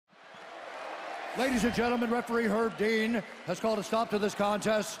Ladies and gentlemen, referee Herb Dean has called a stop to this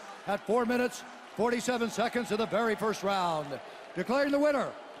contest at 4 minutes, 47 seconds of the very first round. Declaring the winner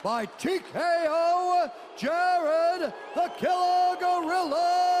by TKO, Jared the Killer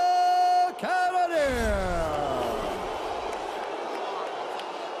Gorilla Cannonier.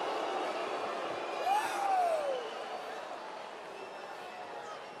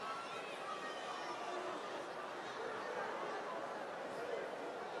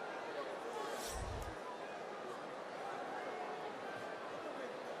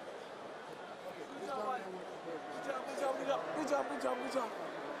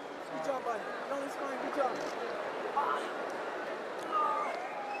 Good job, buddy. No, it's fine. Good job.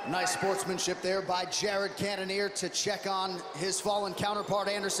 Nice sportsmanship there by Jared Cannonier to check on his fallen counterpart,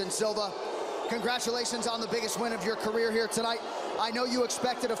 Anderson Silva. Congratulations on the biggest win of your career here tonight. I know you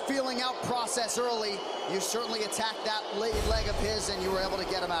expected a feeling out process early. You certainly attacked that leg of his and you were able to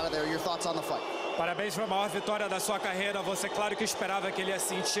get him out of there. Your thoughts on the fight? Parabéns pela maior vitória da sua carreira. Você, claro que esperava que ele ia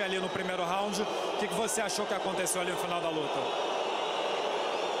sentir ali no primeiro round. O que você achou que aconteceu ali no final da luta?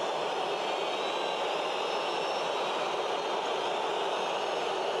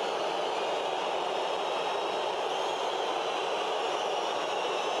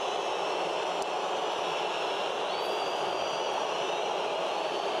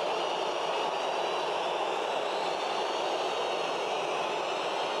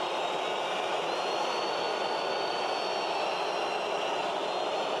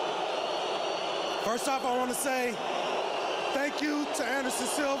 First off, I want to say thank you to Anderson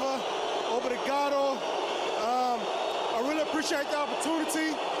Silva, obrigado. I really appreciate the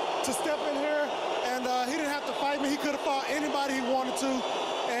opportunity to step in here, and he didn't have to fight me. He could have fought anybody he wanted to,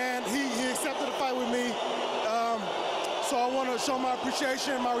 and he accepted the fight with me. So I want to show my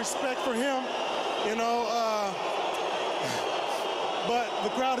appreciation and my respect for him, you know. But the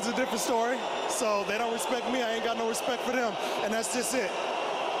crowd is a different story, so they don't respect me. I ain't got no respect for them, and that's just it.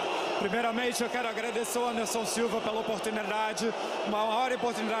 Primeiramente, eu quero agradecer ao Anderson Silva pela oportunidade, uma maior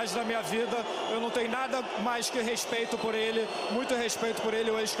oportunidade da minha vida. Eu não tenho nada mais que respeito por ele, muito respeito por ele,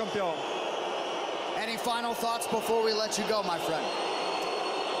 o ex-campeão. Any final thoughts before we let you go, my friend?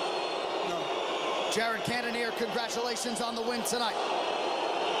 No. Jared Cannonier, congratulations on the win tonight.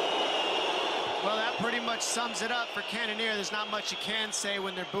 Well, that pretty much sums it up for Cannonier. There's not much you can say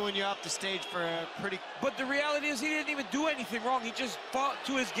when they're booing you off the stage for a pretty... But the reality is he didn't even do anything wrong. He just fought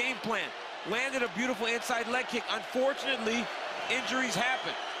to his game plan. Landed a beautiful inside leg kick. Unfortunately, injuries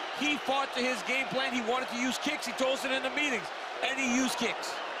happen. He fought to his game plan. He wanted to use kicks. He told us it in the meetings. And he used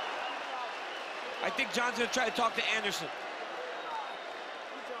kicks. I think John's going to try to talk to Anderson.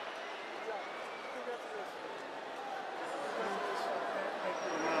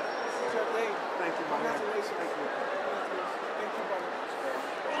 Thank you, buddy. Congratulations. Thank you. Thank you, buddy.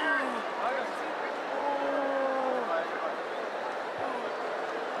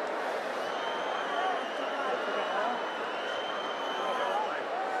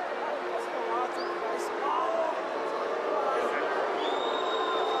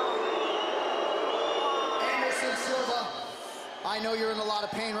 Anderson Silva, I know you're in a lot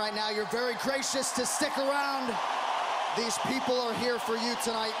of pain right now. You're very gracious to stick around. These people are here for you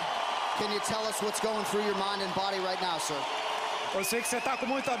tonight. Can you tell us what's going through your mind and body right now, sir? Eu sei que você está com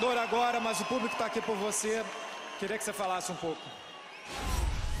muita dor agora, mas o público está aqui por você. Queria que você falasse um pouco.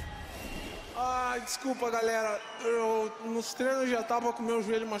 Desculpa, galera. Eu nos treinos já tava com meu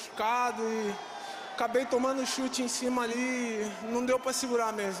joelho machucado e acabei tomando chute em cima ali. Não deu para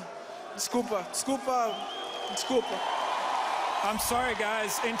segurar mesmo. Desculpa. I'm sorry,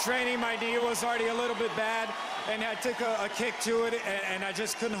 guys. In training, my knee was already a little bit bad, and I took a kick to it, and I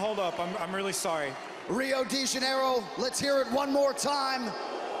just couldn't hold up. I'm really sorry. Rio de Janeiro, let's hear it one more time.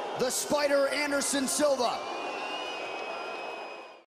 The Spider, Anderson Silva.